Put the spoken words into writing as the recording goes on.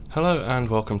Hello and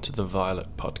welcome to the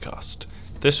Violet podcast.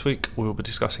 This week we will be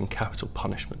discussing capital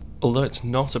punishment. Although it's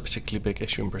not a particularly big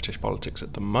issue in British politics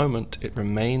at the moment, it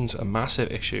remains a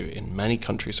massive issue in many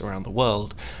countries around the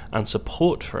world, and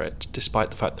support for it,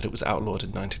 despite the fact that it was outlawed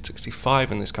in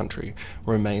 1965 in this country,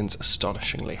 remains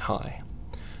astonishingly high.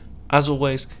 As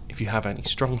always, if you have any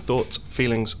strong thoughts,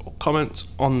 feelings or comments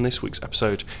on this week's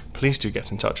episode, please do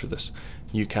get in touch with us.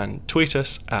 You can tweet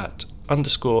us at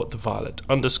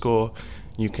 _theviolet_.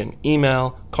 You can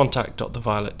email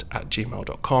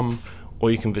contact.theviolet@gmail.com,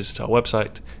 or you can visit our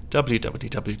website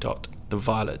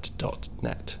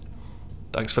www.theviolet.net.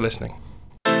 Thanks for listening.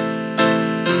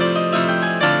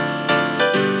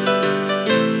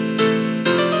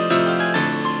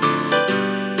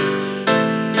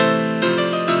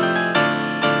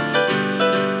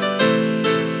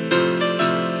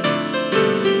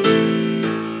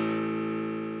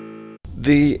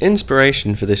 The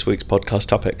inspiration for this week's podcast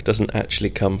topic doesn't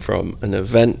actually come from an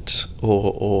event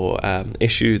or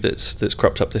issue that's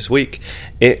cropped up this week.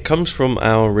 It comes from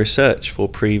our research for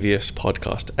previous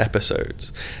podcast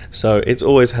episodes. So it's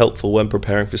always helpful when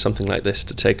preparing for something like this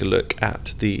to take a look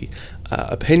at the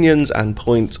opinions and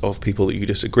points of people that you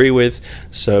disagree with.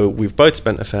 So we've both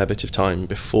spent a fair bit of time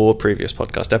before previous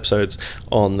podcast episodes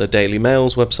on the Daily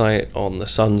Mail's website, on the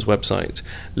Sun's website,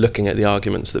 looking at the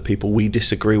arguments that people we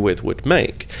disagree with would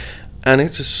make. And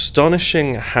it's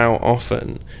astonishing how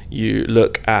often you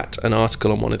look at an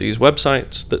article on one of these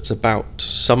websites that's about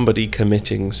somebody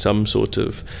committing some sort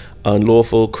of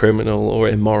unlawful, criminal or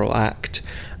immoral act,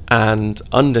 and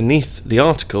underneath the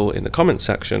article in the comments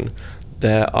section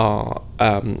there are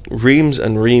reams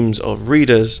and reams of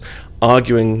readers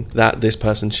arguing that this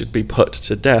person should be put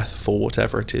to death for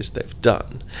whatever it is they've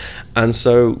done. And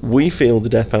so we feel the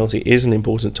death penalty is an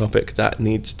important topic that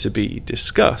needs to be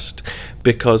discussed,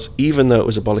 because even though it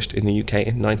was abolished in the UK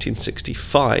in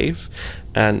 1965,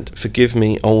 and forgive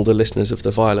me older listeners of The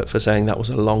Violet for saying that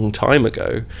was a long time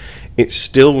ago, it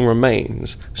still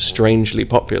remains strangely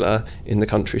popular in the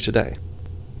country today.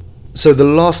 So the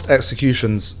last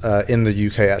executions in the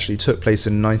UK actually took place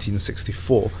in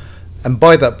 1964, and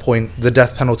by that point the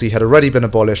death penalty had already been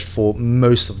abolished for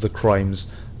most of the crimes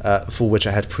for which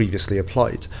it had previously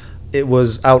applied. It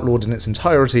was outlawed in its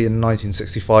entirety in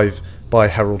 1965 by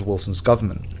Harold Wilson's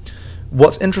government.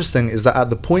 What's interesting is that at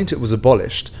the point it was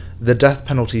abolished, the death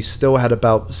penalty still had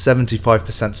about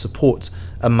 75% support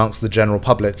amongst the general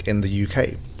public in the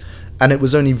UK. And it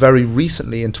was only very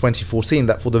recently in 2014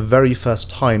 that for the very first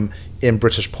time in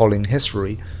British polling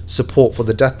history, support for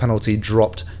the death penalty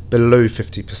dropped below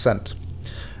 50%.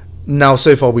 Now,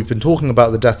 so far we've been talking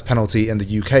about the death penalty in the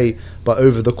UK, but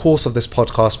over the course of this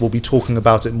podcast we'll be talking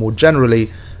about it more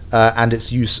generally and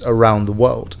its use around the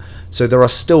world. So there are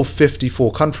still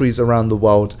 54 countries around the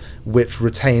world which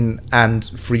retain and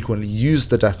frequently use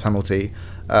the death penalty,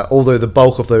 although the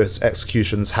bulk of those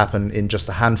executions happen in just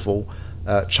a handful: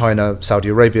 China, Saudi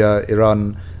Arabia,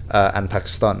 Iran, and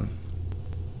Pakistan.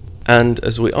 And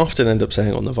as we often end up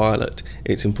saying on The Violet,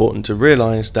 it's important to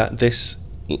realise that these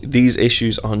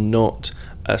issues are not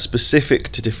specific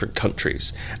to different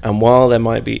countries. And while there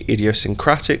might be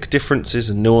idiosyncratic differences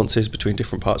and nuances between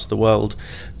different parts of the world,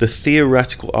 the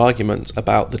theoretical arguments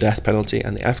about the death penalty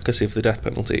and the efficacy of the death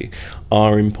penalty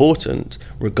are important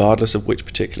regardless of which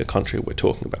particular country we're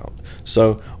talking about.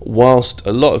 So whilst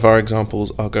a lot of our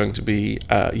examples are going to be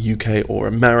UK or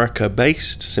America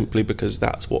based, simply because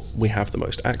that's what we have the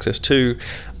most access to,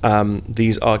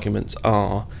 these arguments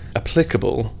are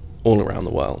applicable all around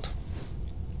the world.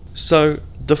 So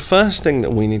the first thing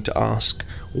that we need to ask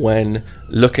when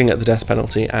looking at the death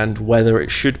penalty and whether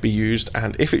it should be used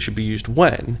and if it should be used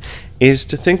when is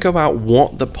to think about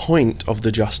what the point of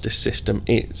the justice system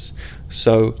is.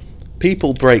 So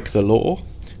people break the law,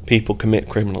 people commit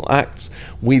criminal acts,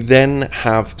 we then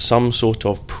have some sort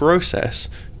of process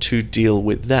to deal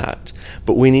with that.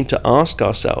 But we need to ask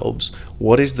ourselves,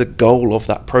 what is the goal of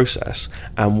that process,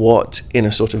 and what, in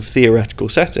a sort of theoretical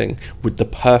setting, would the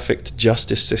perfect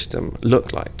justice system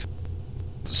look like?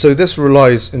 So this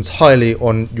relies entirely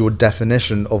on your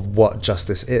definition of what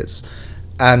justice is.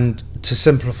 And to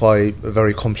simplify a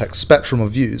very complex spectrum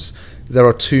of views, there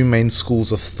are two main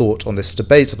schools of thought on this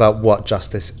debate about what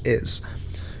justice is.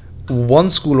 One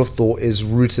school of thought is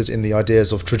rooted in the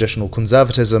ideas of traditional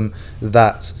conservatism,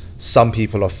 that some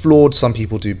people are flawed, some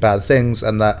people do bad things,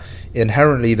 and that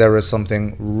inherently there is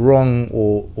something wrong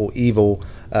or evil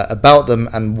about them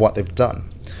and what they've done.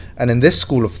 And in this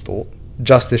school of thought,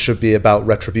 justice should be about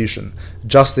retribution.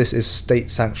 Justice is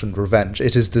state-sanctioned revenge.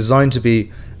 It is designed to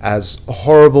be as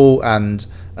horrible and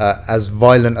as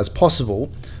violent as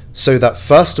possible, so that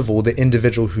first of all the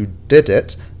individual who did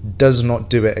it does not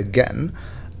do it again.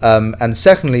 And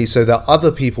secondly, so that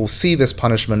other people see this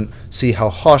punishment, see how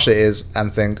harsh it is,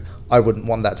 and think, I wouldn't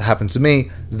want that to happen to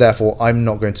me, therefore I'm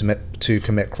not going to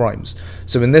commit crimes.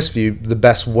 So in this view, the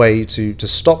best way to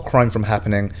stop crime from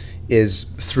happening is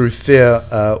through fear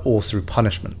or through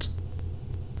punishment.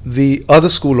 The other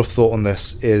school of thought on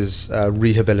this is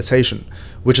rehabilitation,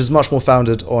 which is much more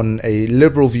founded on a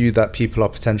liberal view that people are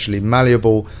potentially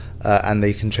malleable and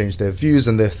they can change their views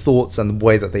and their thoughts and the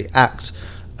way that they act,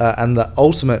 and that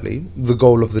ultimately the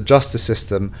goal of the justice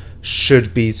system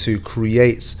should be to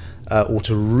create or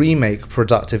to remake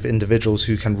productive individuals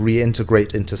who can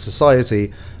reintegrate into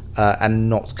society and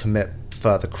not commit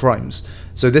further crimes.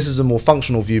 So this is a more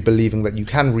functional view, believing that you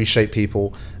can reshape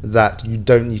people, that you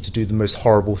don't need to do the most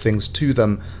horrible things to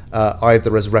them,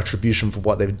 either as retribution for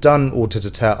what they've done or to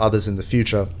deter others in the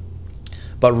future,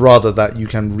 but rather that you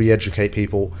can re-educate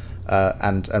people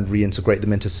and reintegrate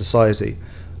them into society.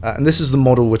 And this is the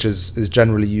model which is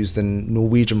generally used in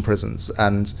Norwegian prisons,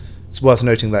 and it's worth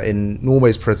noting that in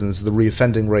Norway's prisons the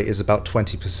reoffending rate is about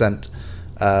 20%,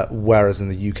 whereas in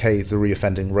the UK the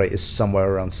reoffending rate is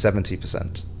somewhere around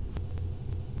 70%.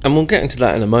 And we'll get into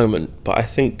that in a moment, but I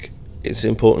think it's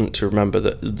important to remember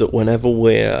that whenever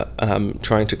we're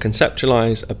trying to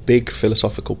conceptualize a big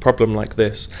philosophical problem like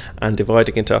this and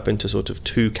dividing it up into sort of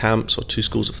two camps or two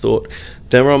schools of thought,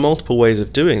 there are multiple ways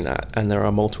of doing that, and there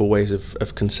are multiple ways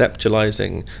of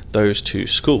conceptualizing those two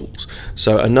schools.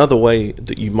 So another way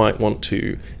that you might want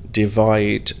to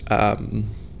divide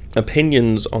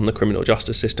opinions on the criminal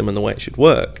justice system and the way it should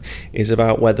work is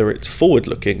about whether it's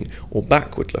forward-looking or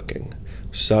backward-looking.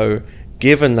 So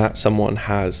given that someone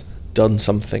has done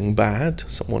something bad,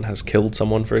 someone has killed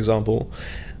someone, for example,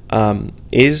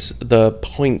 is the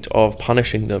point of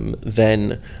punishing them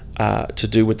then to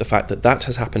do with the fact that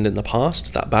has happened in the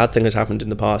past, that bad thing has happened in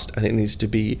the past, and it needs to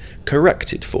be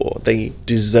corrected for? They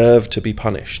deserve to be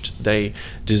punished. They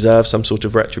deserve some sort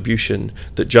of retribution,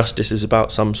 that justice is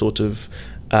about some sort of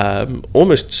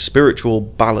almost spiritual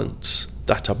balance,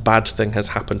 that a bad thing has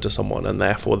happened to someone and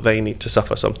therefore they need to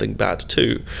suffer something bad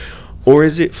too? Or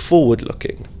is it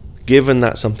forward-looking? Given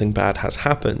that something bad has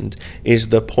happened, is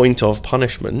the point of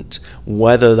punishment,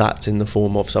 whether that's in the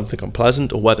form of something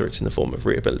unpleasant or whether it's in the form of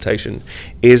rehabilitation,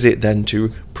 is it then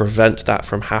to prevent that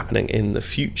from happening in the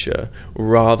future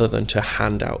rather than to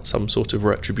hand out some sort of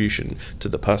retribution to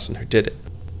the person who did it?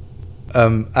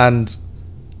 And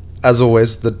as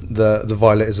always, the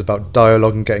Violet is about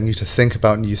dialogue and getting you to think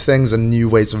about new things and new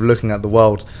ways of looking at the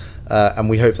world. And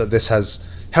we hope that this has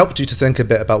helped you to think a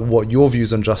bit about what your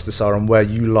views on justice are and where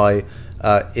you lie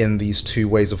in these two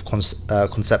ways of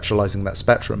conceptualizing that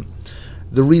spectrum.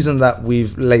 The reason that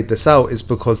we've laid this out is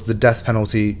because the death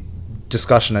penalty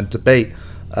discussion and debate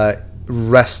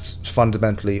rests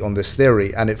fundamentally on this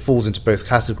theory, and it falls into both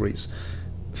categories.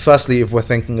 Firstly, if we're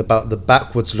thinking about the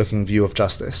backwards-looking view of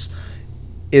justice,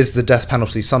 is the death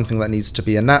penalty something that needs to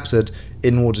be enacted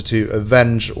in order to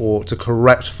avenge or to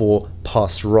correct for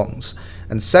past wrongs?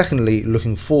 And secondly,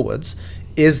 looking forwards,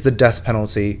 is the death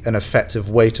penalty an effective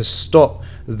way to stop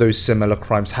those similar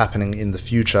crimes happening in the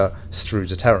future through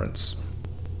deterrence?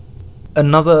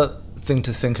 Another thing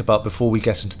to think about before we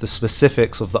get into the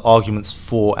specifics of the arguments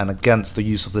for and against the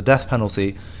use of the death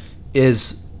penalty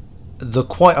is the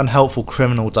quite unhelpful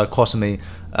criminal dichotomy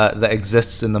that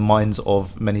exists in the minds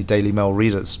of many Daily Mail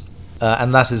readers.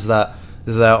 And that is that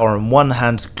there are on one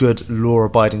hand good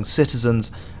law-abiding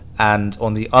citizens, and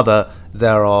on the other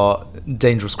there are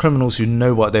dangerous criminals who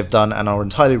know what they've done and are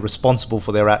entirely responsible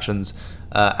for their actions,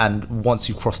 and once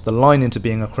you cross the line into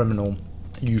being a criminal,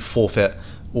 you forfeit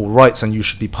all rights and you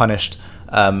should be punished,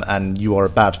 and you are a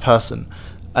bad person.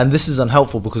 And this is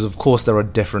unhelpful because of course there are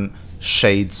different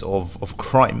shades of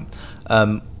crime.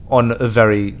 On a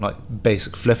very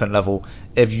basic flippant level,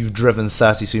 if you've driven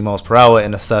 32 miles per hour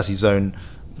in a 30 zone,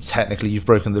 technically you've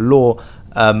broken the law,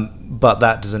 but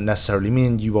that doesn't necessarily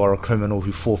mean you are a criminal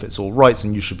who forfeits all rights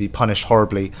and you should be punished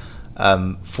horribly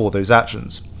for those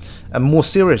actions. And more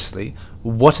seriously,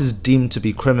 what is deemed to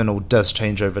be criminal does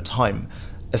change over time,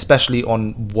 especially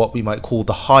on what we might call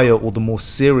the higher or the more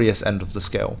serious end of the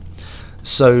scale.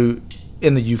 So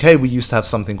in the UK we used to have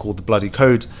something called the Bloody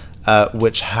Code,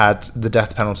 which had the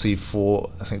death penalty for,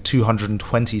 I think,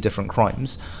 220 different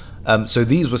crimes. So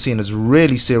these were seen as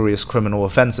really serious criminal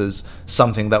offences,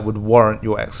 something that would warrant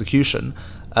your execution.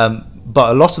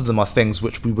 But a lot of them are things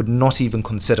which we would not even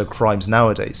consider crimes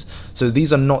nowadays. So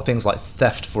these are not things like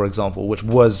theft, for example, which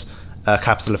was a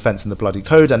capital offence in the Bloody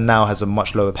Code and now has a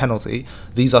much lower penalty.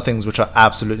 These are things which are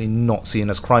absolutely not seen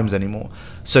as crimes anymore.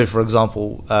 So, for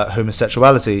example,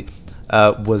 homosexuality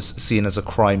was seen as a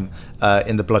crime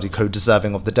in the bloody code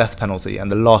deserving of the death penalty,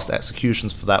 and the last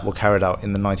executions for that were carried out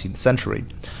in the 19th century.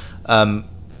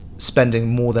 Spending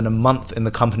more than a month in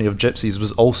the company of gypsies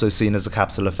was also seen as a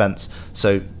capital offence.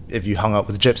 So if you hung out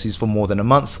with gypsies for more than a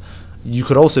month, you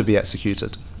could also be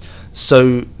executed.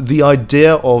 So the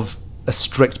idea of a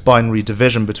strict binary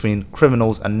division between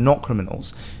criminals and not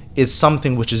criminals is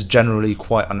something which is generally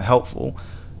quite unhelpful.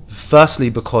 Firstly,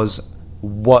 because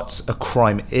what a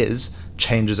crime is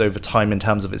changes over time in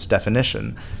terms of its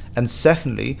definition. And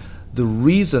secondly, the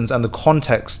reasons and the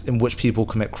context in which people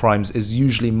commit crimes is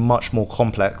usually much more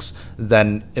complex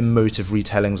than emotive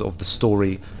retellings of the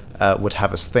story would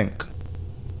have us think.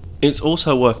 It's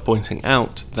also worth pointing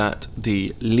out that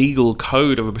the legal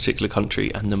code of a particular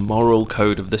country and the moral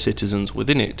code of the citizens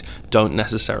within it don't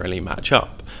necessarily match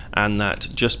up, and that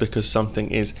just because something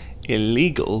is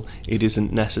illegal, it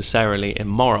isn't necessarily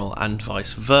immoral, and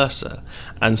vice versa.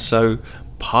 And so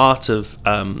part of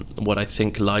what I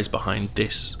think lies behind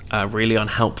this really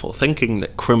unhelpful thinking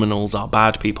that criminals are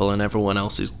bad people and everyone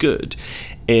else is good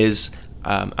is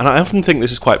and I often think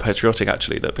this is quite patriotic,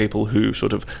 actually, that people who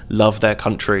sort of love their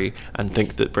country and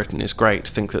think that Britain is great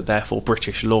think that therefore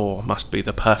British law must be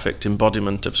the perfect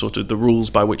embodiment of sort of the rules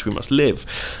by which we must live.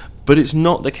 But it's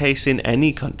not the case in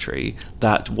any country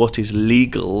that what is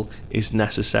legal is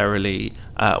necessarily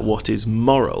what is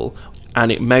moral.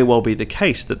 And it may well be the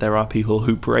case that there are people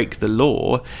who break the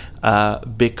law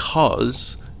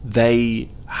because they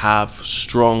have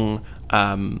strong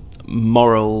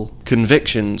moral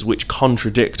convictions which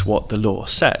contradict what the law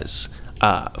says.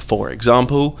 For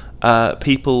example,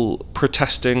 people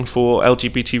protesting for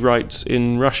LGBT rights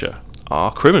in Russia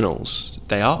are criminals.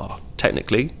 They are,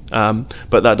 technically,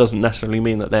 but that doesn't necessarily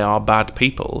mean that they are bad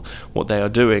people. What they are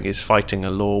doing is fighting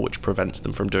a law which prevents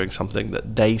them from doing something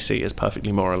that they see as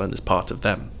perfectly moral and as part of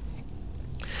them.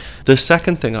 The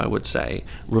second thing I would say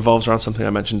revolves around something I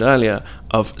mentioned earlier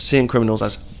of seeing criminals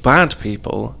as bad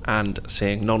people and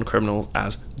seeing non-criminals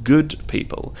as good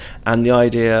people, and the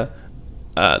idea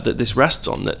that this rests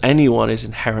on, that anyone is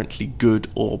inherently good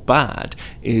or bad,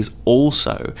 is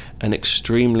also an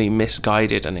extremely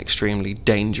misguided and extremely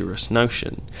dangerous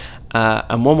notion.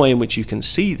 And one way in which you can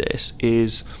see this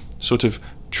is sort of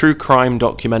true crime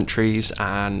documentaries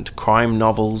and crime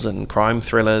novels and crime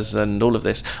thrillers and all of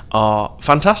this are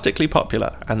fantastically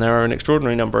popular, and there are an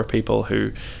extraordinary number of people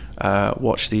who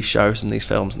watch these shows and these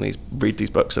films and read these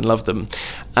books and love them,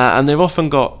 and they've often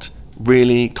got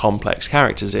really complex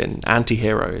characters in,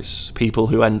 anti-heroes, people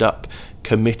who end up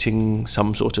committing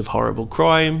some sort of horrible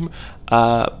crime,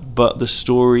 but the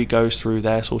story goes through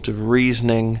their sort of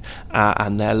reasoning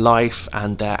and their life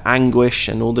and their anguish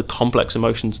and all the complex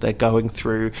emotions they're going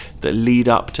through that lead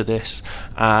up to this,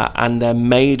 and they're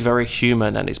made very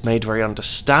human, and it's made very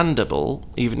understandable,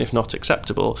 even if not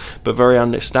acceptable, but very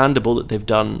understandable that they've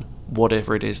done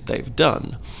whatever it is they've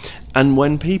done. And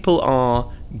when people are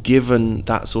given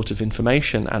that sort of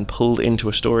information and pulled into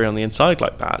a story on the inside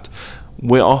like that,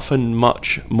 we're often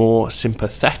much more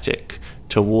sympathetic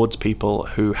towards people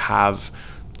who have,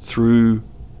 through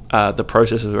the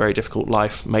process of a very difficult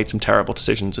life, made some terrible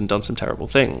decisions and done some terrible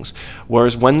things.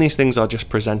 Whereas when these things are just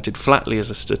presented flatly as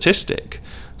a statistic,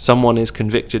 someone is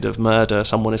convicted of murder,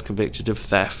 someone is convicted of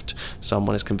theft,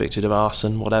 someone is convicted of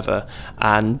arson, whatever,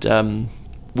 and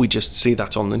we just see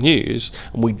that on the news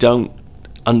and we don't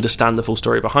understand the full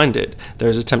story behind it, there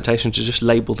is a temptation to just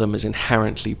label them as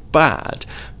inherently bad.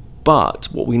 But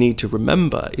what we need to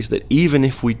remember is that even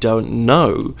if we don't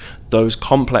know those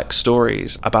complex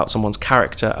stories about someone's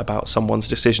character, about someone's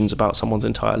decisions, about someone's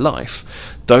entire life,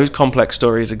 those complex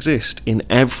stories exist in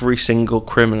every single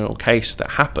criminal case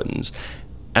that happens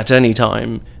at any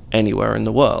time, anywhere in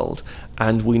the world.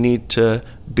 And we need to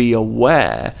be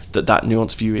aware that that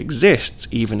nuanced view exists,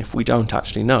 even if we don't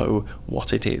actually know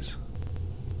what it is.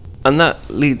 And that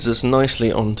leads us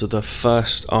nicely onto the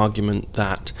first argument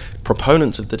that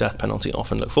proponents of the death penalty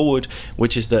often look forward,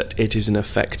 which is that it is an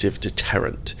effective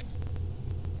deterrent.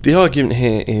 The argument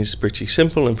here is pretty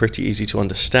simple and pretty easy to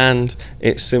understand.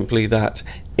 It's simply that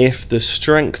if the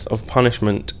strength of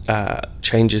punishment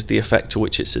changes the effect to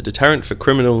which it's a deterrent for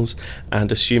criminals,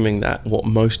 and assuming that what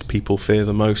most people fear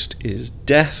the most is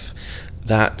death,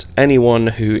 that anyone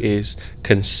who is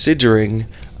considering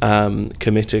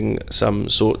committing some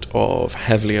sort of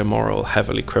heavily immoral,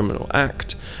 heavily criminal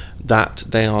act that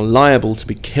they are liable to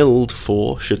be killed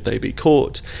for should they be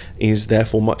caught, is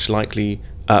therefore much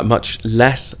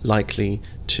less likely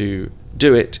to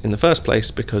do it in the first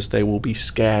place, because they will be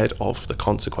scared of the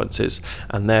consequences,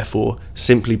 and therefore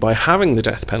simply by having the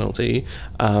death penalty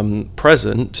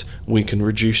present, we can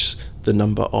reduce the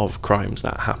number of crimes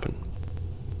that happen.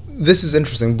 this is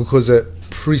interesting because it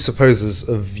presupposes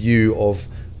a view of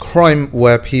crime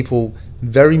where people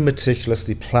very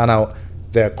meticulously plan out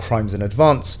their crimes in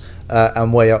advance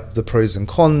and weigh up the pros and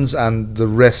cons and the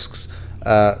risks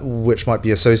which might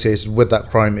be associated with that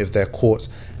crime if they're caught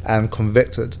and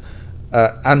convicted.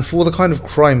 And for the kind of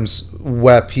crimes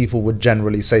where people would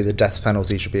generally say the death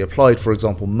penalty should be applied, for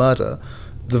example, murder,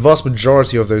 the vast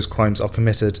majority of those crimes are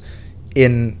committed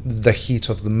in the heat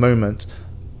of the moment,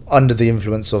 under the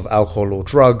influence of alcohol or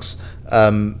drugs,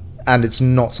 and it's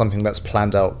not something that's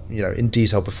planned out, in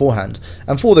detail beforehand.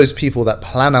 And for those people that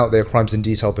plan out their crimes in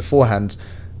detail beforehand,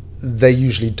 they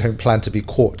usually don't plan to be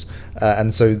caught,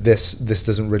 and so this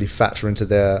doesn't really factor into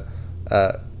their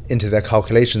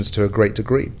calculations to a great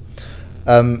degree.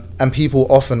 And people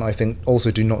often, I think,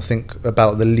 also do not think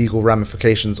about the legal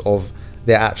ramifications of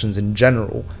their actions in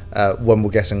general when we're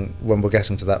getting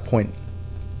to that point.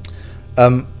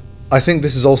 I think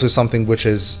this is also something which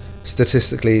is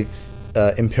statistically,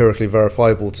 empirically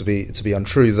verifiable to be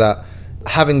untrue, that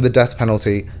having the death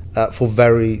penalty for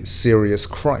very serious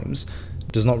crimes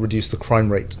does not reduce the crime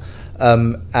rate.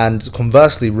 And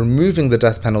conversely, removing the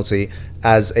death penalty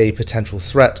as a potential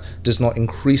threat does not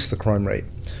increase the crime rate.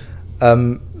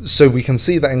 So we can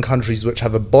see that in countries which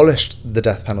have abolished the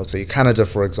death penalty, Canada,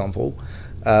 for example,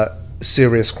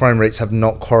 serious crime rates have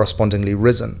not correspondingly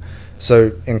risen.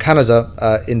 So in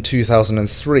Canada, in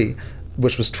 2003,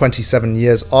 which was 27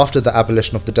 years after the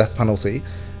abolition of the death penalty,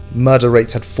 murder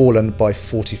rates had fallen by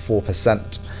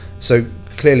 44%. So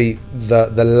clearly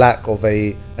the lack of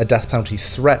a death penalty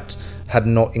threat had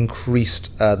not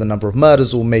increased the number of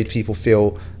murders or made people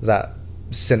feel that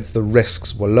since the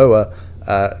risks were lower,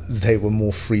 they were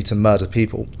more free to murder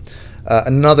people.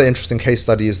 Another interesting case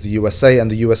study is the USA, and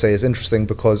the USA is interesting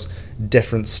because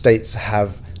different states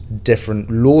have different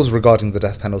laws regarding the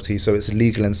death penalty, so it's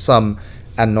legal in some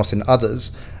and not in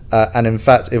others. And in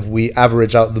fact, if we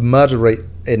average out the murder rate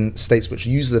in states which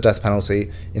use the death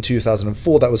penalty, in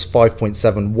 2004 that was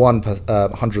 5.71 per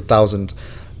 100,000,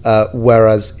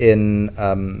 whereas in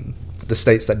the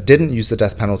states that didn't use the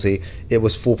death penalty, it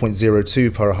was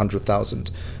 4.02 per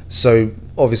 100,000. So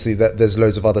obviously there's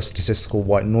loads of other statistical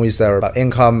white noise there about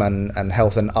income and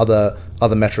health and other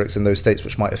metrics in those states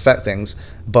which might affect things,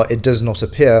 but it does not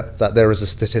appear that there is a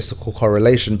statistical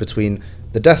correlation between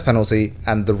the death penalty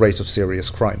and the rate of serious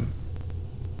crime.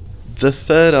 The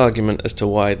third argument as to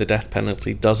why the death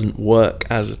penalty doesn't work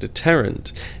as a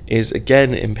deterrent is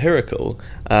again empirical,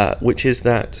 which is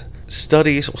that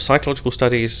studies or psychological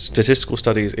studies, statistical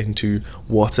studies into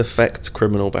what affects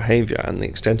criminal behavior and the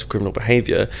extent of criminal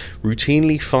behavior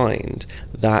routinely find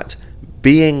that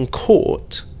being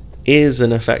caught is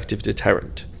an effective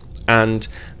deterrent. And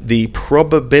the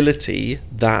probability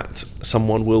that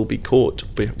someone will be caught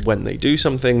when they do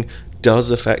something does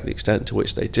affect the extent to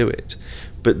which they do it.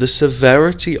 But the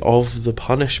severity of the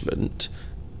punishment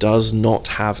does not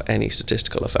have any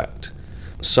statistical effect.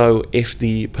 So if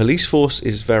the police force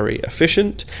is very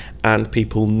efficient and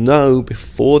people know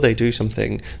before they do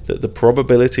something that the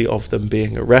probability of them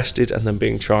being arrested and them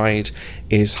being tried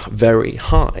is very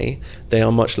high, they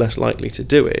are much less likely to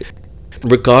do it.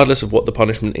 Regardless of what the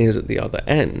punishment is at the other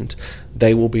end,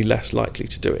 they will be less likely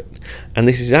to do it. And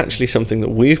this is actually something that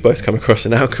we've both come across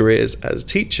in our careers as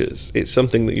teachers. It's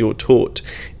something that you're taught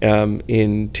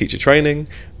in teacher training,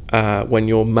 when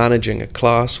you're managing a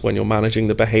class, when you're managing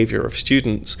the behavior of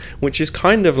students, which is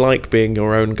kind of like being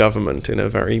your own government in a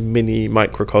very mini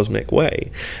microcosmic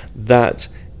way, that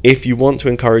if you want to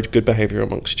encourage good behavior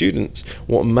amongst students,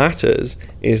 what matters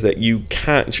is that you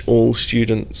catch all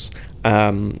students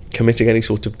committing any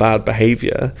sort of bad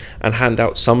behavior and hand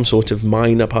out some sort of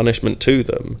minor punishment to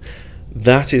them.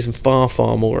 That is far,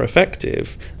 far more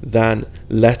effective than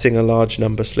letting a large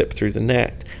number slip through the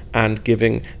net and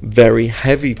giving very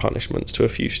heavy punishments to a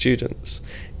few students.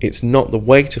 It's not the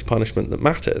weight of punishment that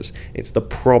matters, it's the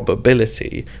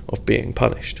probability of being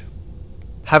punished.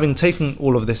 Having taken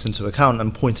all of this into account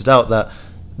and pointed out that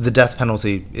the death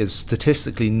penalty is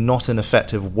statistically not an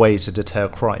effective way to deter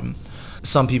crime,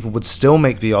 some people would still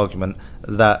make the argument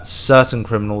that certain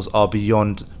criminals are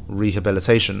beyond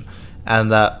rehabilitation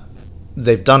and that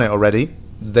they've done it already,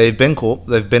 they've been caught,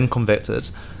 they've been convicted,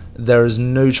 there is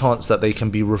no chance that they can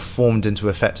be reformed into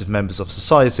effective members of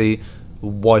society.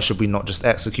 Why should we not just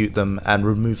execute them and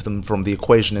remove them from the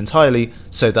equation entirely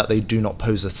so that they do not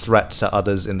pose a threat to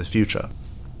others in the future?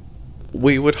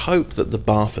 We would hope that the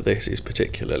bar for this is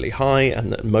particularly high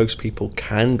and that most people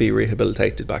can be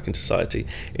rehabilitated back in society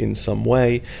in some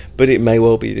way, but it may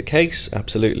well be the case,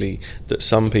 absolutely, that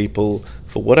some people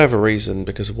for whatever reason,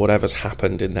 because of whatever's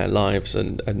happened in their lives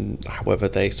and however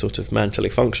they sort of mentally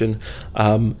function,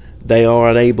 they are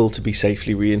unable to be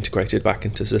safely reintegrated back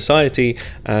into society.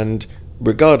 And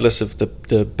regardless of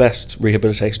the best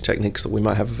rehabilitation techniques that we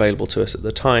might have available to us at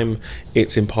the time,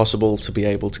 it's impossible to be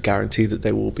able to guarantee that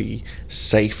they will be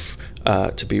safe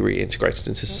to be reintegrated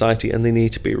into society, and they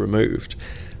need to be removed.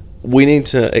 We need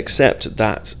to accept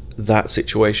that that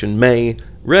situation may,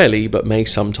 rarely, but may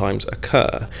sometimes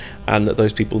occur, and that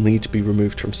those people need to be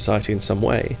removed from society in some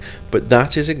way. But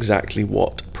that is exactly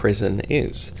what prison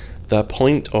is. The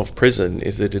point of prison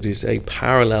is that it is a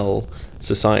parallel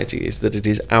society, is that it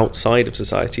is outside of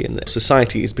society, and that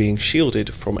society is being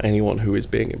shielded from anyone who is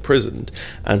being imprisoned.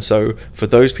 And so for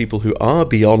those people who are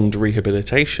beyond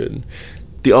rehabilitation,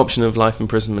 the option of life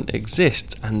imprisonment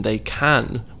exists, and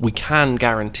we can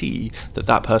guarantee that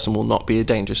that person will not be a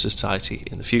danger to society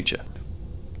in the future.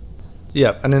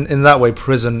 Yeah, and in that way,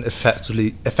 prison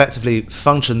effectively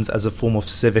functions as a form of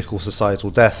civic or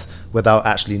societal death without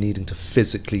actually needing to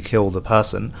physically kill the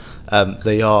person.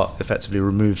 They are effectively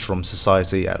removed from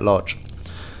society at large.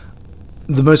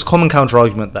 The most common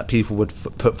counter-argument that people would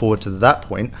put forward to that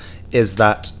point is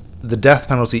that the death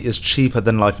penalty is cheaper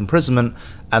than life imprisonment,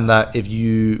 and that if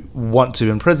you want to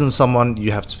imprison someone,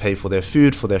 you have to pay for their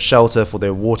food, for their shelter, for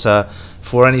their water,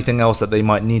 for anything else that they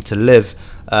might need to live,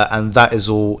 and that is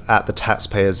all at the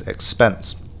taxpayer's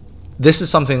expense. This is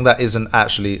something that isn't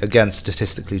actually, again,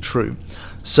 statistically true.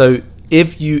 So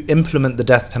if you implement the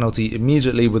death penalty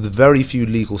immediately with very few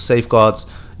legal safeguards,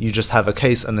 you just have a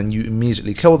case and then you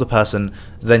immediately kill the person,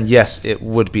 then yes, it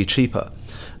would be cheaper.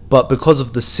 But because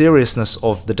of the seriousness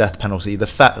of the death penalty, the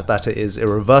fact that it is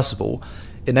irreversible,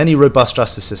 in any robust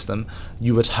justice system,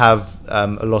 you would have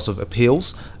a lot of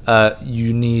appeals.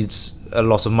 You need a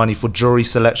lot of money for jury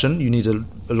selection. You need a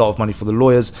lot of money for the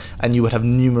lawyers, and you would have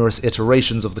numerous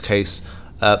iterations of the case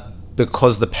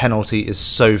because the penalty is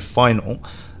so final.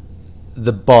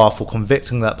 The bar for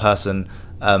convicting that person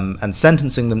and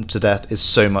sentencing them to death is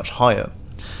so much higher.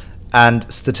 And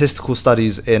statistical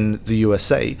studies in the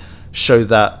USA show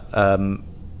that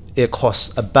it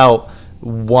costs about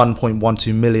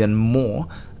 1.12 million more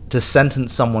to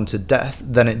sentence someone to death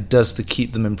than it does to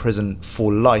keep them in prison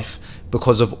for life,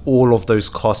 because of all of those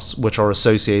costs which are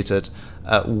associated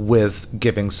with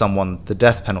giving someone the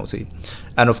death penalty.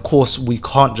 And of course, we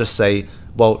can't just say,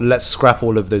 well, let's scrap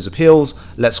all of those appeals,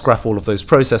 let's scrap all of those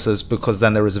processes, because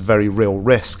then there is a very real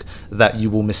risk that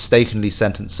you will mistakenly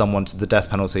sentence someone to the death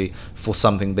penalty for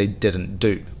something they didn't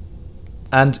do.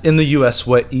 And in the US,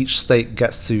 where each state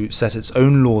gets to set its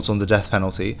own laws on the death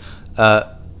penalty,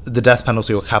 the death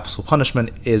penalty or capital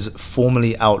punishment is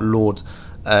formally outlawed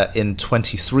in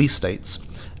 23 states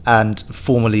and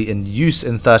formally in use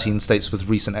in 13 states with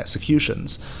recent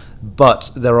executions.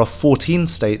 But there are 14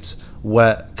 states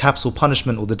where capital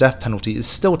punishment or the death penalty is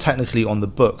still technically on the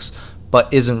books,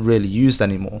 but isn't really used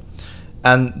anymore.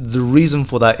 And the reason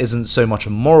for that isn't so much a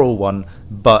moral one,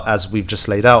 but as we've just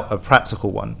laid out, a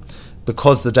practical one.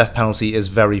 Because the death penalty is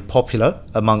very popular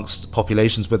amongst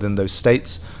populations within those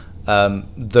states,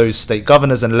 those state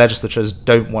governors and legislatures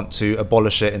don't want to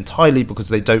abolish it entirely because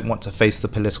they don't want to face the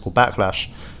political backlash.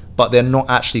 But they're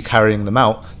not actually carrying them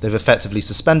out. They've effectively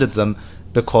suspended them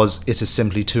because it is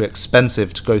simply too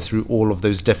expensive to go through all of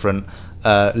those different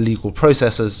legal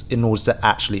processes in order to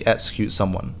actually execute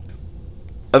someone.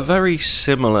 A very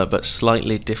similar but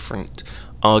slightly different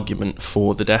argument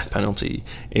for the death penalty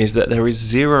is that there is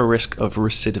zero risk of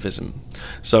recidivism.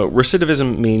 So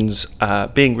recidivism means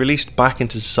being released back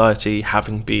into society,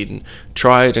 having been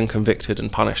tried and convicted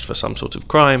and punished for some sort of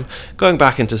crime, going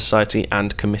back into society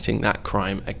and committing that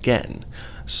crime again.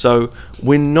 So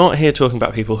we're not here talking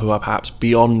about people who are perhaps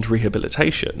beyond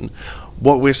rehabilitation.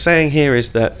 What we're saying here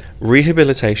is that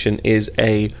rehabilitation is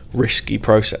a risky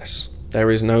process. There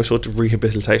is no sort of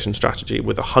rehabilitation strategy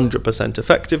with 100%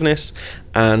 effectiveness,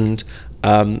 and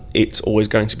it's always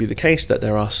going to be the case that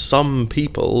there are some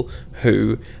people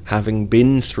who, having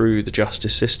been through the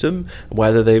justice system,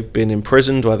 whether they've been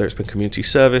imprisoned, whether it's been community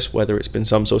service, whether it's been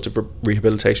some sort of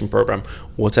rehabilitation program,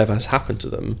 whatever has happened to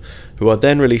them, who are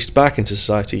then released back into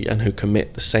society and who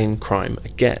commit the same crime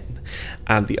again.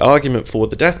 And the argument for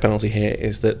the death penalty here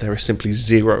is that there is simply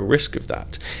zero risk of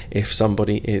that. If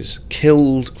somebody is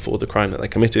killed for the crime that they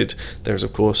committed, there is,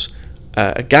 of course,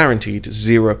 a guaranteed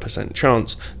 0%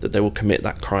 chance that they will commit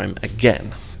that crime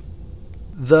again.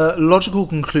 The logical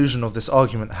conclusion of this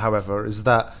argument, however, is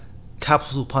that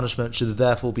capital punishment should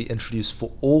therefore be introduced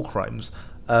for all crimes,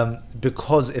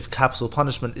 because if capital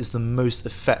punishment is the most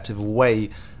effective way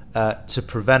to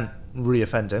prevent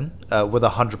reoffending with a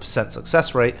 100%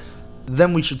 success rate,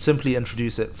 then we should simply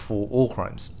introduce it for all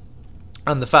crimes.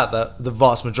 and the fact that the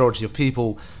vast majority of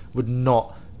people would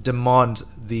not demand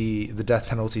the death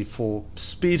penalty for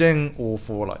speeding or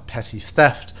for like petty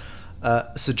theft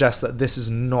suggests that this is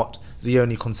not the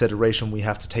only consideration we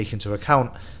have to take into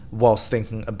account whilst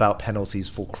thinking about penalties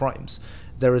for crimes.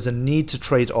 There is a need to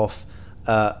trade off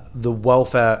the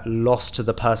welfare lost to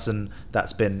the person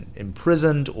that's been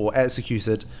imprisoned or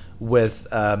executed with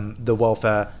the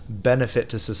welfare benefit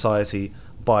to society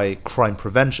by crime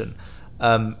prevention.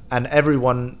 And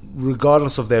everyone,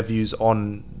 regardless of their views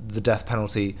on the death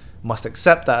penalty, must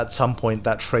accept that at some point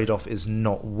that trade-off is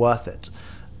not worth it.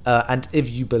 And if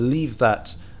you believe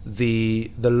that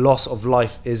the loss of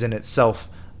life is in itself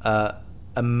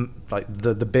like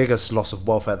the biggest loss of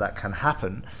welfare that can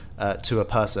happen to a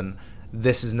person,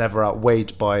 this is never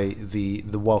outweighed by the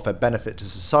welfare benefit to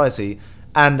society.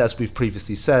 And as we've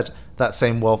previously said, that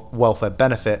same welfare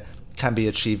benefit can be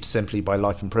achieved simply by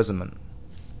life imprisonment.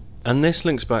 And this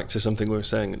links back to something we were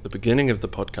saying at the beginning of the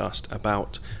podcast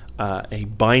about a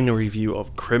binary view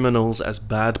of criminals as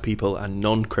bad people and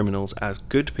non-criminals as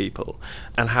good people,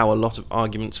 and how a lot of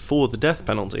arguments for the death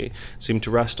penalty seem to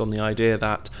rest on the idea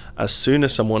that as soon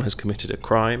as someone has committed a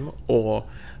crime, or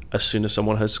as soon as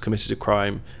someone has committed a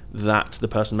crime that the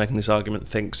person making this argument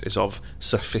thinks is of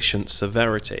sufficient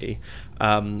severity,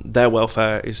 their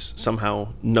welfare is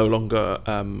somehow no longer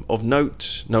of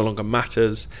note, no longer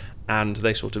matters, and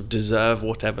they sort of deserve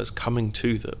whatever's coming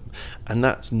to them. And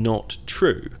that's not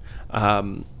true.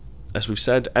 As we've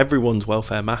said, everyone's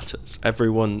welfare matters.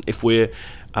 Everyone, if we're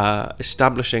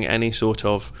establishing any sort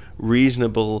of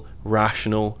reasonable,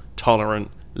 rational,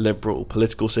 tolerant, liberal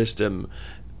political system,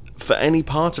 for any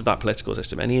part of that political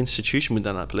system, any institution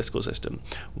within that political system,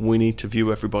 we need to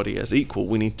view everybody as equal.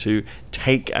 We need to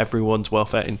take everyone's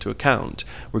welfare into account,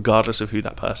 regardless of who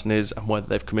that person is and whether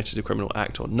they've committed a criminal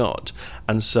act or not.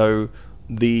 And so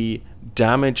the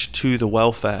damage to the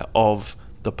welfare of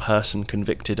the person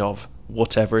convicted of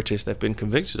whatever it is they've been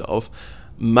convicted of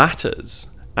matters.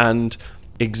 And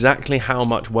exactly how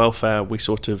much welfare we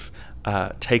sort of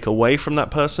take away from that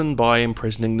person by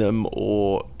imprisoning them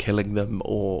or killing them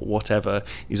or whatever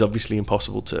is obviously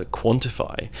impossible to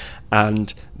quantify.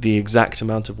 And the exact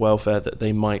amount of welfare that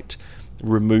they might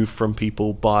remove from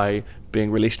people by being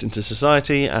released into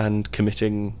society and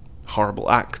committing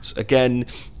horrible acts, again,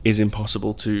 is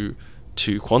impossible to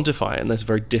quantify, and there's a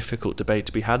very difficult debate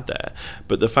to be had there.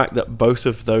 But the fact that both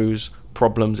of those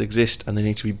problems exist and they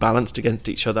need to be balanced against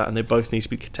each other and they both need to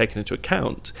be taken into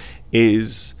account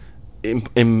is,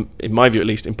 in my view at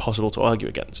least, impossible to argue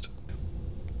against.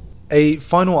 A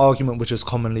final argument which is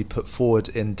commonly put forward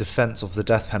in defense of the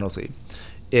death penalty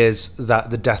is that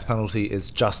the death penalty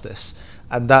is justice,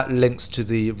 and that links to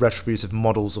the retributive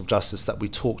models of justice that we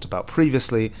talked about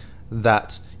previously,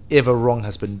 that if a wrong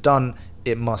has been done,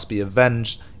 it must be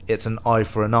avenged. It's an eye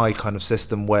for an eye kind of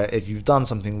system where if you've done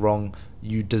something wrong,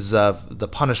 you deserve the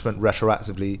punishment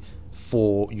retroactively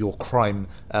for your crime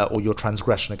or your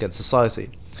transgression against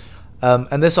society.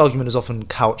 And this argument is often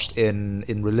couched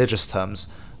in religious terms,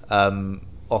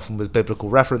 often with biblical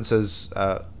references,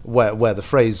 where the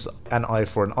phrase "an eye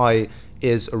for an eye"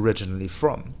 is originally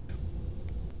from.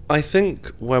 I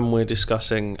think when we're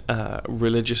discussing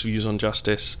religious views on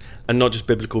justice, and not just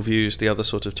biblical views, the other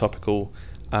sort of topical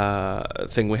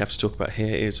thing we have to talk about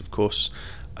here is, of course,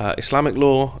 Islamic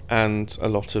law, and a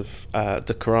lot of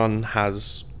the Quran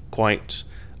has quite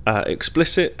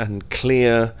explicit and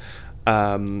clear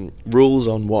rules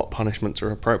on what punishments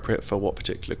are appropriate for what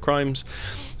particular crimes.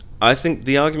 I think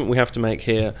the argument we have to make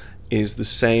here is the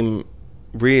same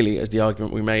really as the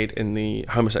argument we made in the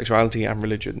homosexuality and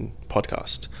religion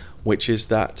podcast, which is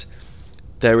that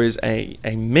there is a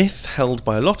myth held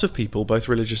by a lot of people, both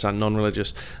religious and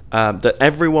non-religious, that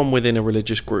everyone within a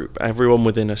religious group, everyone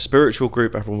within a spiritual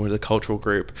group, everyone within a cultural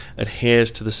group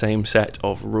adheres to the same set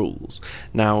of rules.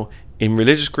 Now, in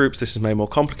religious groups, this is made more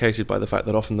complicated by the fact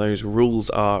that often those rules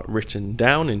are written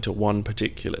down into one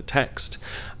particular text.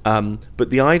 But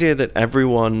the idea that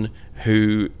everyone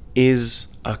who is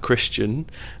a Christian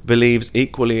believes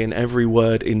equally in every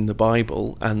word in the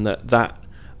Bible, and that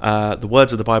the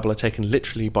words of the Bible are taken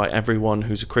literally by everyone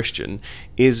who's a Christian,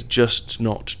 is just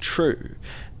not true.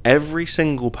 Every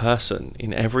single person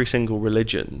in every single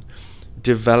religion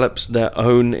develops their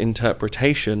own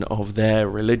interpretation of their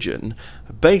religion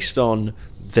based on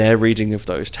their reading of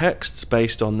those texts,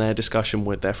 based on their discussion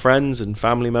with their friends and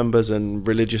family members and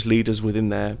religious leaders within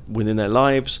their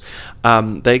lives.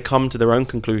 They come to their own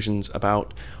conclusions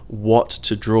about what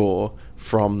to draw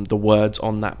from the words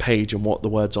on that page and what the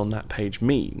words on that page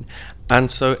mean.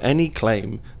 And so any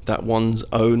claim that one's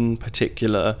own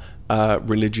particular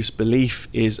religious belief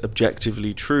is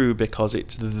objectively true because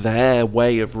it's their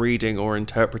way of reading or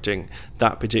interpreting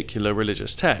that particular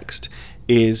religious text,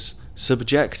 is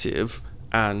subjective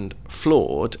and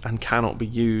flawed and cannot be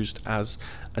used as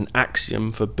an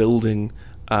axiom for building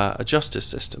a justice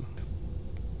system.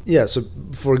 Yeah, so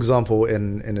for example,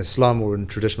 in Islam or in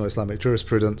traditional Islamic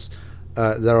jurisprudence,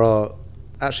 there are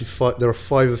actually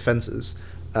five offences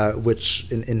which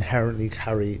inherently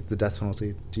carry the death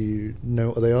penalty. Do you know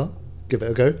what they are? Give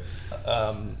it a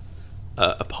go.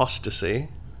 Apostasy.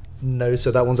 No,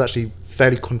 so that one's actually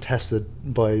fairly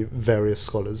contested by various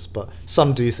scholars, but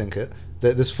some do think it.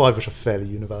 There's five which are fairly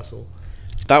universal.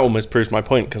 That almost proves my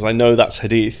point, because I know that's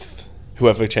hadith.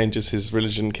 Whoever changes his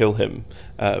religion, kill him.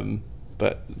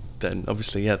 But then,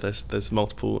 obviously, yeah, there's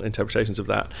multiple interpretations of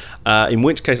that. In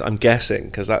which case, I'm guessing,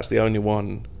 because that's the only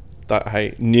one that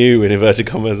I knew in inverted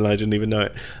commas and I didn't even know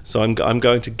it. So I'm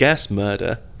going to guess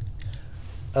murder.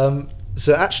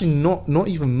 So actually, not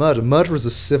even murder. Murder is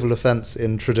a civil offence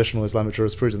in traditional Islamic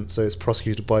jurisprudence, so it's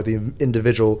prosecuted by the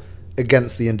individual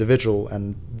against the individual,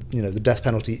 and the death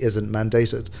penalty isn't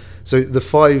mandated. So the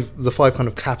five kind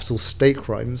of capital state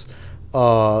crimes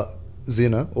are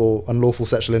zina, or unlawful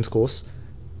sexual intercourse,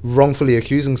 wrongfully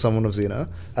accusing someone of zina,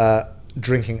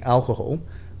 drinking alcohol,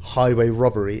 highway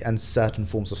robbery, and certain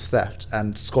forms of theft.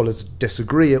 And scholars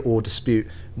disagree or dispute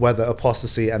whether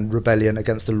apostasy and rebellion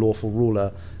against a lawful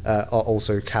ruler are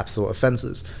also capital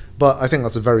offences. But I think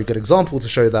that's a very good example to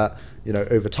show that,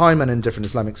 over time and in different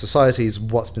Islamic societies,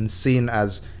 what's been seen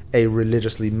as a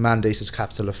religiously mandated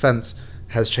capital offence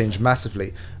has changed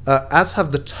massively, as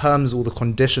have the terms or the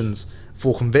conditions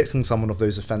for convicting someone of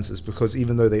those offences, because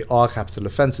even though they are capital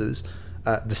offences,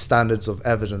 the standards of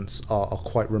evidence are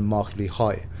quite remarkably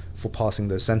high for passing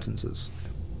those sentences.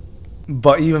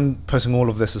 But even putting all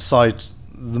of this aside,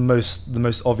 the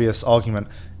most obvious argument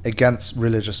against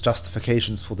religious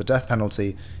justifications for the death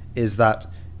penalty is that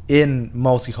in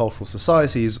multicultural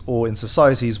societies, or in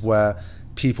societies where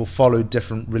people follow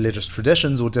different religious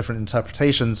traditions or different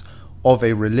interpretations of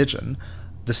a religion,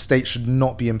 the state should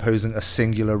not be imposing a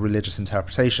singular religious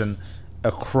interpretation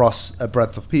across a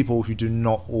breadth of people who do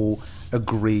not all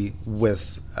agree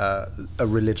with a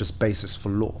religious basis for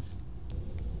law.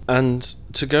 And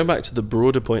to go back to the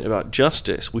broader point about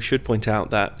justice, we should point out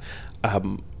that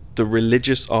the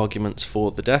religious arguments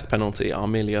for the death penalty are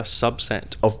merely a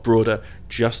subset of broader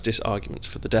justice arguments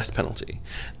for the death penalty.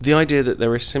 The idea that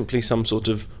there is simply some sort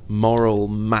of moral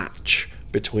match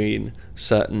between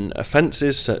certain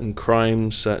offences, certain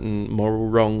crimes, certain moral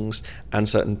wrongs, and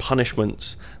certain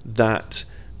punishments that,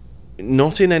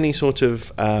 not in any sort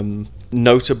of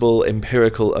notable,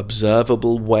 empirical,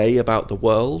 observable way about the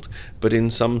world, but in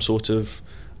some sort of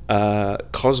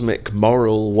cosmic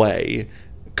moral way,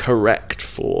 correct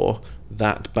for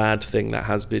that bad thing that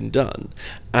has been done.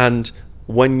 And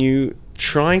when you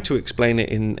try to explain it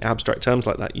in abstract terms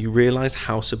like that, you realise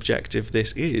how subjective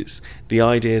this is. The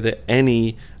idea that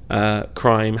any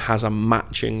crime has a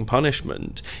matching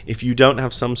punishment. If you don't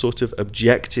have some sort of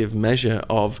objective measure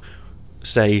of,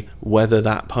 say, whether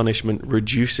that punishment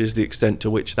reduces the extent to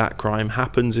which that crime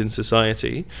happens in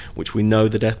society, which we know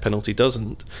the death penalty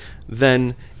doesn't,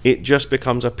 then it just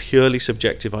becomes a purely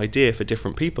subjective idea for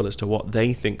different people as to what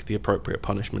they think the appropriate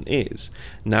punishment is.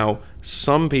 Now,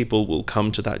 some people will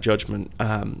come to that judgment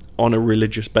on a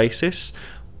religious basis,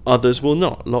 others will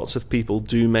not. Lots of people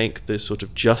do make this sort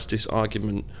of justice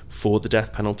argument for the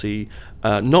death penalty,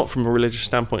 not from a religious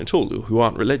standpoint at all, who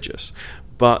aren't religious,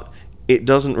 but it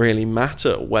doesn't really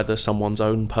matter whether someone's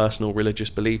own personal religious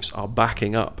beliefs are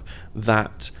backing up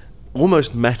that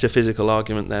almost metaphysical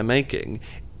argument they're making.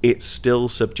 It's still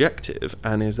subjective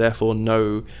and is therefore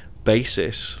no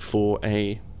basis for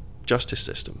a justice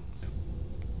system.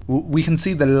 We can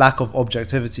see the lack of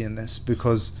objectivity in this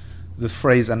because the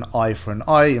phrase an eye for an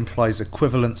eye implies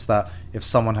equivalence, that if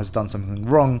someone has done something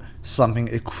wrong, something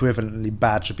equivalently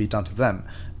bad should be done to them.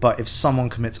 But if someone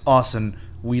commits arson,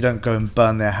 we don't go and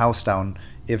burn their house down.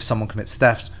 If someone commits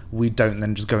theft, we don't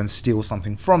then just go and steal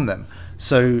something from them.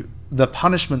 So the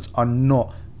punishments are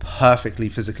not perfectly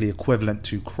physically equivalent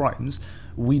to crimes.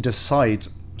 We decide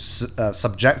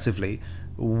subjectively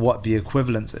what the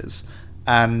equivalence is.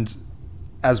 And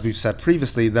as we've said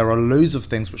previously, there are loads of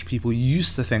things which people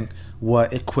used to think were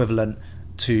equivalent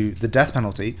to the death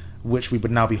penalty, which we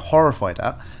would now be horrified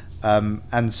at.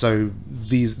 And so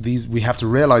these we have to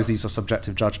realize these are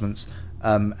subjective judgments.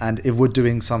 And if we're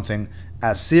doing something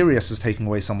as serious as taking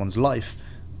away someone's life,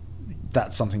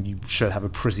 that's something you should have a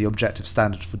pretty objective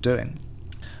standard for doing.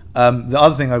 The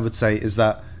other thing I would say is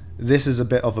that this is a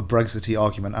bit of a Brexity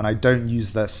argument, and I don't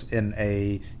use this in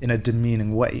a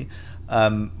demeaning way.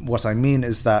 What I mean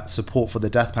is that support for the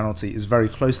death penalty is very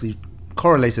closely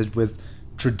correlated with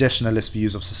traditionalist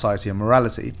views of society and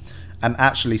morality. And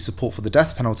actually, support for the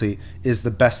death penalty is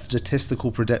the best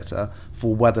statistical predictor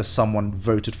for whether someone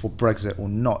voted for Brexit or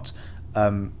not,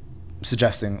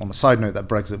 suggesting, on a side note, that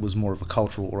Brexit was more of a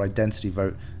cultural or identity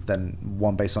vote than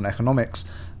one based on economics.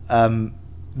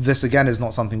 This, again, is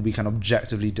not something we can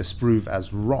objectively disprove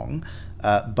as wrong,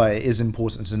 but it is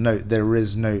important to note there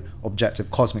is no objective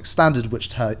cosmic standard which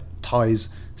ties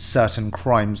certain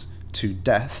crimes to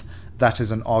death. That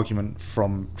is an argument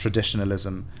from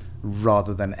traditionalism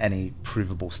rather than any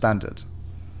provable standard.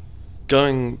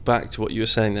 Going back to what you were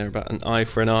saying there about an eye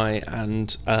for an eye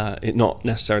and it not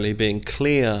necessarily being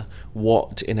clear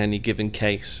what in any given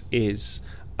case is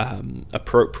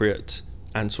appropriate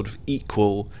and sort of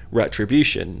equal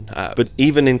retribution, but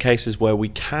even in cases where we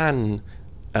can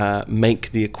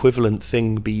make the equivalent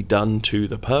thing be done to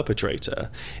the perpetrator,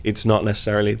 it's not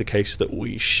necessarily the case that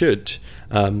we should.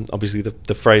 Obviously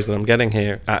the phrase that I'm getting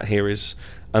at here is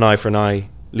an eye for an eye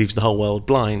leaves the whole world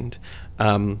blind.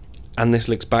 And this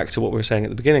links back to what we were saying at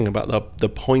the beginning about the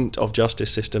point of justice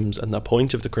systems and the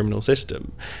point of the criminal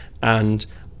system. And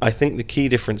I think the key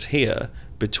difference here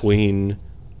between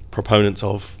proponents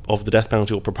of the death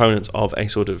penalty or proponents of a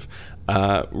sort of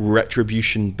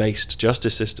retribution-based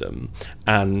justice system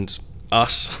and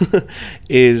us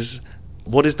is,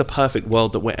 what is the perfect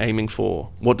world that we're aiming for?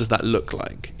 What does that look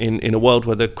like? In a world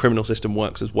where the criminal system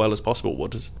works as well as possible,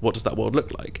 what does that world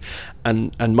look like?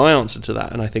 And my answer to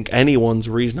that, and I think anyone's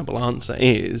reasonable answer,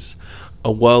 is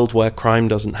a world where crime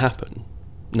doesn't happen.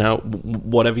 Now,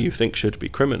 whatever you think should be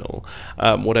criminal,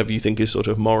 whatever you think is sort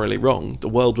of morally wrong, the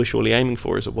world we're surely aiming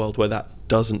for is a world where that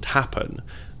doesn't happen,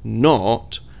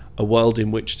 not a world in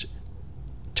which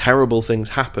terrible things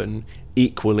happen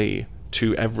equally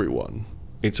to everyone.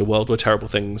 It's a world where terrible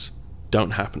things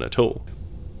don't happen at all.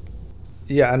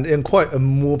 Yeah, and in quite a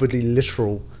morbidly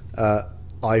literal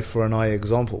eye for an eye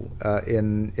example,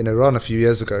 in Iran a few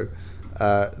years ago,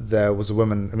 there was a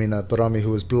woman, Amina Barami,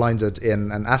 who was blinded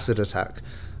in an acid attack,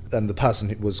 and the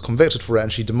person was convicted for it,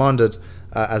 and she demanded,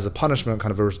 as a punishment,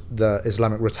 kind of the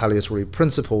Islamic retaliatory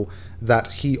principle, that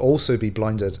he also be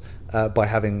blinded by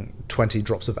having 20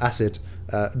 drops of acid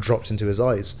dropped into his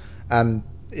eyes. And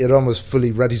Iran was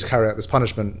fully ready to carry out this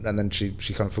punishment, and then she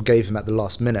kind of forgave him at the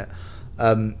last minute.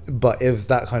 But if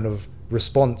that kind of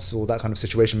response or that kind of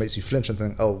situation makes you flinch and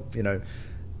think, oh,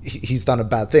 he's done a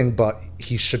bad thing, but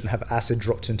he shouldn't have acid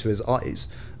dropped into his eyes,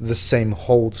 the same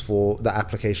holds for the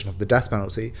application of the death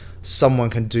penalty. Someone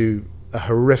can do a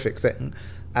horrific thing,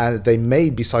 and they may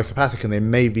be psychopathic, and they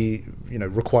may be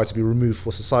required to be removed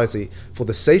for society, for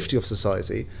the safety of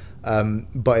society.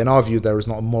 But in our view, there is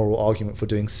not a moral argument for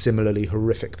doing similarly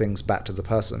horrific things back to the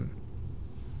person.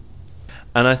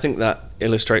 And I think that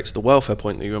illustrates the welfare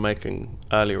point that you were making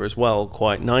earlier as well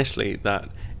quite nicely, that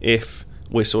if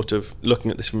we're sort of looking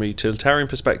at this from a utilitarian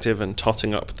perspective and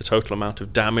totting up the total amount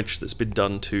of damage that's been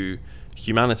done to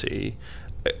humanity,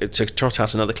 to trot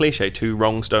out another cliche, two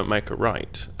wrongs don't make a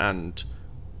right. And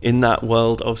in that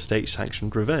world of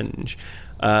state-sanctioned revenge,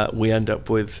 we end up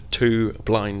with two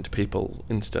blind people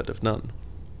instead of none.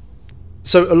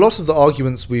 So a lot of the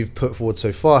arguments we've put forward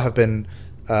so far have been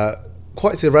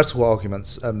quite theoretical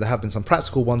arguments. There have been some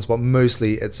practical ones, but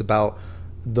mostly it's about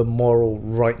the moral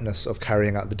rightness of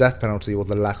carrying out the death penalty or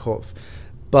the lack of.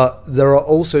 But there are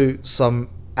also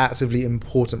some actively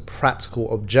important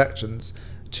practical objections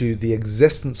to the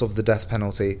existence of the death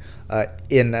penalty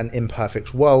in an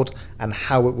imperfect world and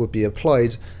how it would be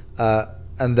applied,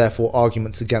 and therefore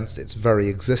arguments against its very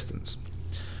existence.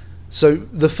 So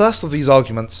the first of these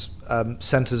arguments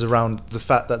centers around the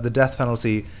fact that the death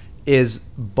penalty is,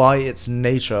 by its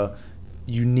nature,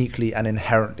 uniquely and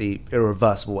inherently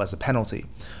irreversible as a penalty.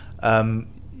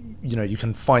 You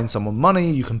can fine someone money,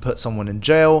 you can put someone in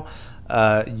jail,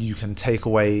 you can take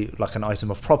away like an item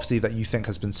of property that you think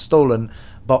has been stolen,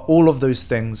 but all of those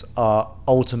things are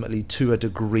ultimately, to a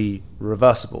degree,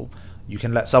 reversible. You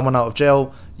can let someone out of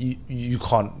jail, you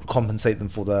can't compensate them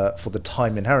for the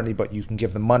time inherently, but you can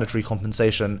give them monetary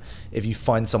compensation. If you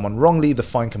fine someone wrongly, the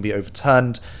fine can be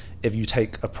overturned. If you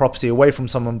take a property away from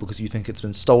someone because you think it's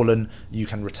been stolen, you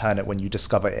can return it when you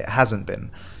discover it hasn't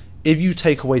been. If you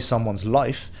take away someone's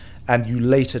life and you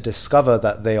later discover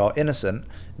that they are innocent,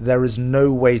 there is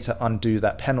no way to undo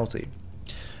that penalty.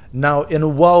 Now, in a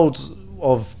world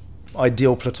of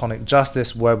ideal platonic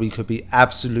justice where we could be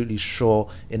absolutely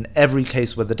sure in every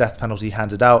case where the death penalty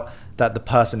handed out that the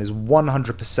person is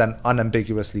 100%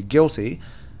 unambiguously guilty,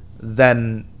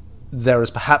 then there is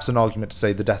perhaps an argument to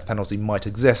say the death penalty might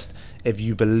exist if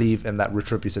you believe in that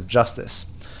retributive justice.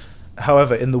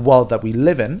 However, in the world that we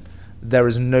live in, there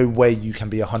is no way you can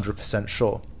be 100%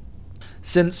 sure.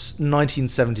 Since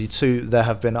 1972, there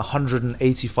have been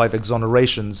 185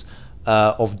 exonerations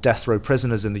of death row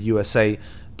prisoners in the USA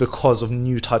because of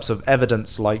new types of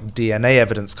evidence like DNA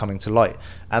evidence coming to light.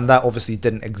 And that obviously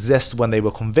didn't exist when they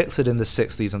were convicted in the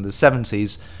 60s and the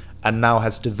 70s, and now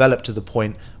has developed to the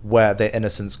point where their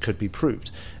innocence could be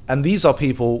proved. And these are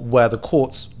people where the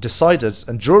courts decided,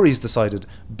 and juries decided,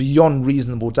 beyond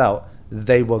reasonable doubt,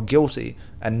 they were guilty,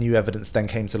 and new evidence then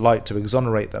came to light to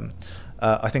exonerate them.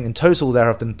 I think in total there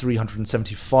have been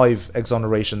 375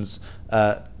 exonerations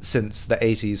since the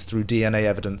 80s through DNA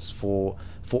evidence for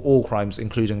all crimes,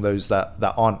 including those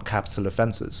that aren't capital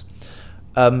offences.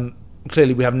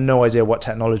 Clearly, we have no idea what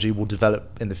technology will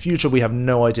develop in the future. We have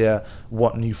no idea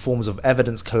what new forms of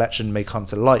evidence collection may come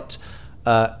to light.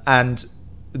 And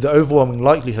the overwhelming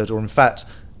likelihood, or in fact,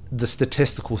 the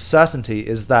statistical certainty,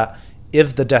 is that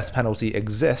if the death penalty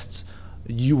exists,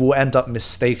 you will end up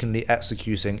mistakenly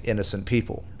executing innocent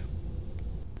people.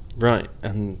 Right,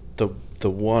 and the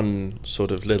one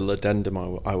sort of little addendum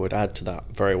I would add to that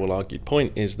very well argued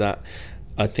point is that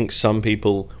I think some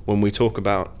people, when we talk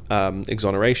about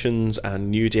exonerations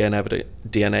and new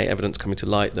DNA evidence coming to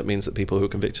light, that means that people who were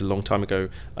convicted a long time ago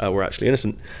were actually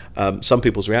innocent. Some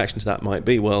people's reaction to that might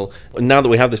be, well, now that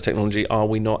we have this technology, are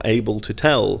we not able to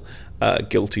tell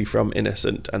guilty from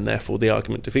innocent, and therefore the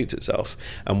argument defeats itself?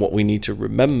 And what we need to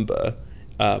remember,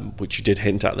 which you did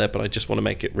hint at there, but I just want to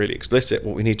make it really explicit,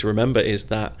 what we need to remember is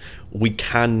that we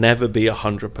can never be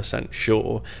 100%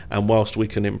 sure, and whilst we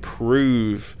can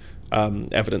improve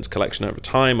evidence collection over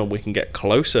time, and we can get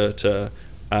closer to,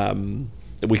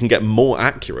 we can get more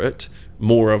accurate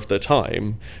more of the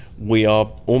time, we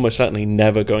are almost certainly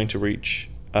never going to reach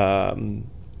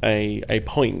a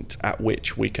point at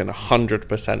which we can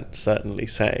 100% certainly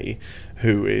say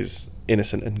who is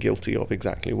innocent and guilty of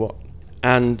exactly what.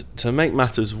 And to make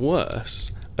matters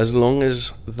worse, as long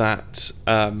as that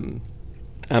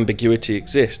ambiguity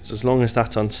exists, as long as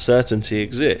that uncertainty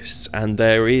exists, and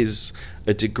there is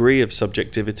a degree of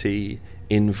subjectivity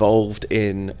involved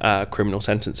in criminal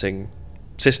sentencing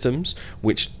systems,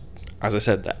 which, as I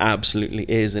said, there absolutely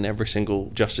is in every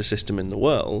single justice system in the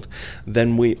world,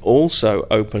 then we also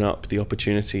open up the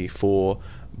opportunity for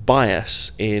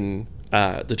bias in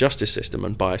the justice system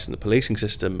and bias in the policing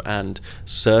system, and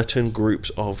certain groups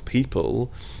of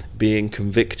people being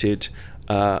convicted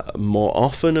more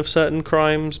often of certain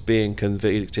crimes, being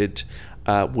convicted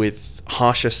with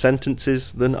harsher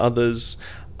sentences than others,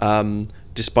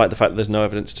 despite the fact that there's no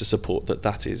evidence to support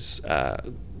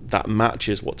that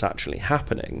matches what's actually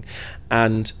happening.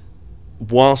 And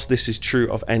whilst this is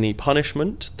true of any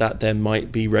punishment, that there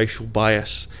might be racial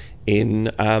bias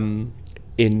in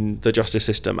the justice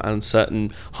system, and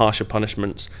certain harsher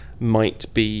punishments might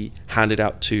be handed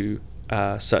out to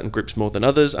certain groups more than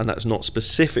others, and that's not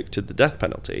specific to the death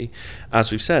penalty. As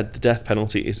we've said, the death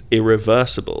penalty is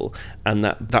irreversible, and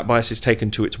that bias is taken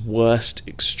to its worst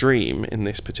extreme in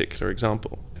this particular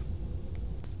example.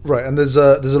 Right, and there's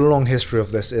a long history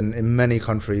of this in many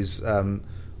countries.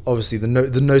 Obviously, the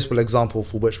notable example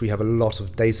for which we have a lot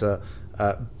of data,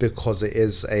 because it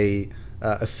is a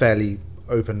fairly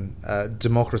open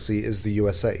democracy, is the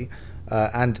USA.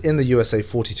 And in the USA,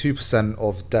 42%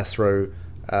 of death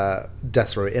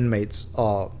row inmates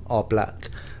are black,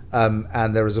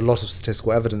 and there is a lot of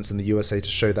statistical evidence in the USA to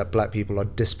show that black people are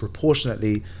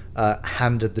disproportionately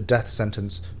handed the death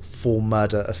sentence for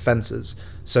murder offences.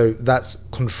 So that's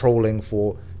controlling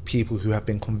for people who have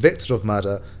been convicted of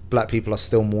murder. Black people are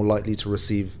still more likely to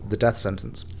receive the death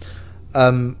sentence.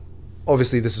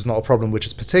 Obviously, this is not a problem which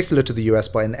is particular to the US,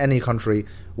 but in any country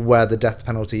where the death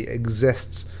penalty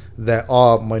exists, there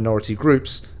are minority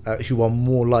groups who are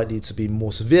more likely to be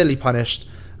more severely punished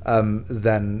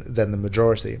than the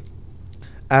majority.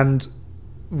 And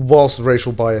whilst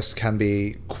racial bias can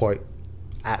be quite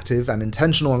active and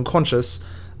intentional and conscious,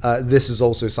 this is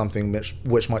also something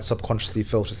which might subconsciously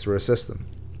filter through a system.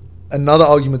 Another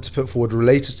argument to put forward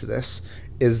related to this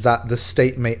is that the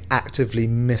state may actively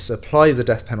misapply the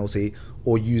death penalty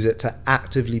or use it to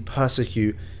actively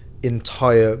persecute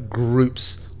entire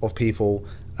groups of people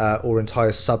or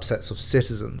entire subsets of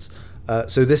citizens.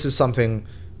 So this is something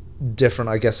different,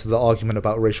 I guess, to the argument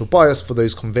about racial bias. For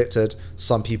those convicted,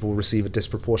 some people receive a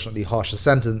disproportionately harsher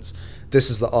sentence.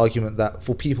 This is the argument that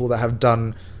for people that have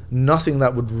done nothing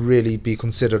that would really be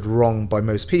considered wrong by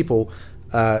most people,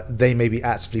 they may be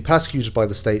actively persecuted by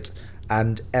the state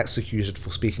and executed for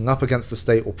speaking up against the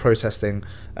state or protesting,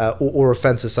 or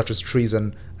offences such as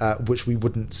treason, which we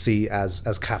wouldn't see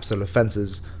as capital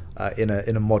offences in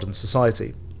a modern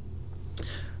society.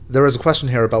 There is a question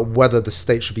here about whether the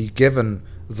state should be given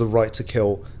the right to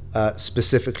kill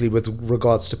specifically with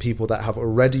regards to people that have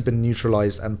already been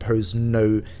neutralized and pose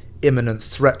no imminent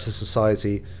threat to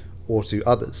society or to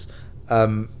others.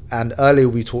 And earlier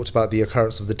we talked about the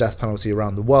occurrence of the death penalty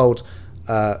around the world.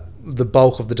 The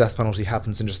bulk of the death penalty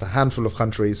happens in just a handful of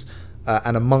countries,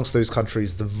 and amongst those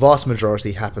countries, the vast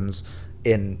majority happens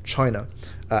in China.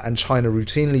 And China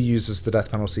routinely uses the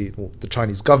death penalty, or the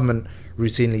Chinese government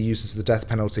routinely uses the death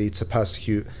penalty to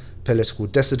persecute political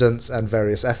dissidents and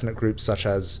various ethnic groups such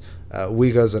as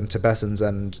Uyghurs and Tibetans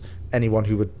and anyone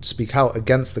who would speak out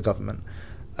against the government.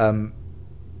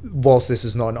 Whilst this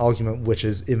is not an argument which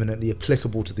is imminently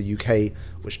applicable to the UK,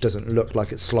 which doesn't look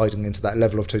like it's sliding into that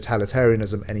level of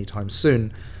totalitarianism anytime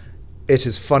soon, it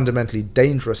is fundamentally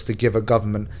dangerous to give a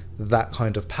government that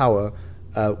kind of power,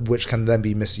 which can then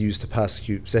be misused to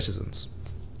persecute citizens.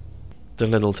 The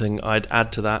little thing I'd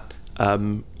add to that,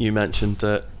 you mentioned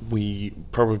that we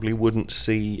probably wouldn't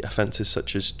see offences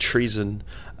such as treason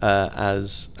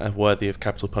as worthy of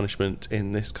capital punishment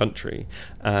in this country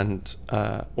and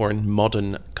or in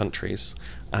modern countries,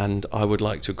 and I would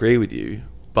like to agree with you.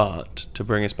 But to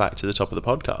bring us back to the top of the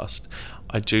podcast,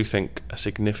 I do think a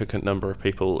significant number of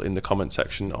people in the comment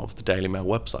section of the Daily Mail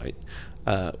website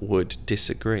would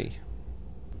disagree.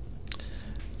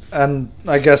 And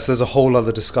I guess there's a whole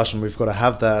other discussion we've got to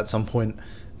have there at some point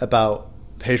about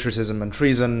patriotism and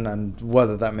treason and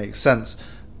whether that makes sense.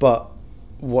 But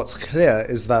what's clear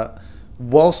is that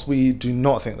whilst we do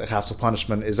not think that capital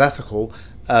punishment is ethical,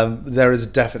 there is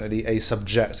definitely a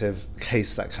subjective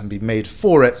case that can be made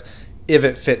for it if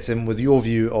it fits in with your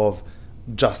view of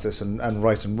justice and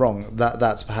right and wrong.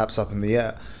 That's perhaps up in the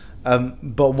air.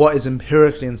 But what is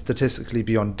empirically and statistically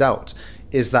beyond doubt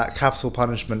is that capital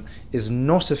punishment is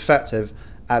not effective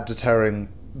at deterring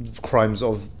crimes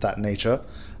of that nature.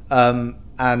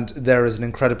 And there is an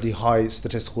incredibly high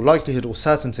statistical likelihood or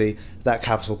certainty that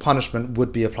capital punishment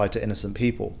would be applied to innocent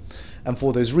people. And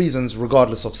for those reasons,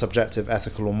 regardless of subjective,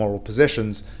 ethical or moral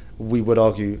positions, we would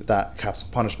argue that capital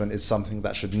punishment is something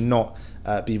that should not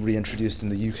be reintroduced in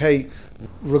the UK,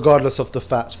 regardless of the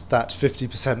fact that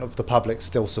 50% of the public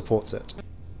still supports it.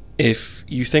 If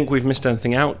you think we've missed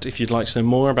anything out, if you'd like to know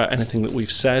more about anything that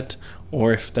we've said,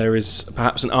 or if there is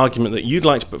perhaps an argument that you'd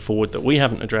like to put forward that we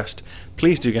haven't addressed,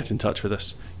 please do get in touch with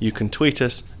us. You can tweet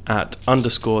us at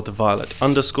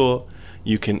 _theviolet_.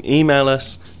 You can email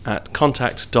us at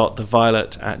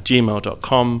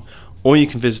contact.theviolet@gmail.com, or you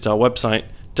can visit our website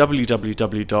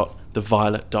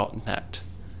www.theviolet.net.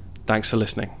 Thanks for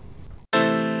listening.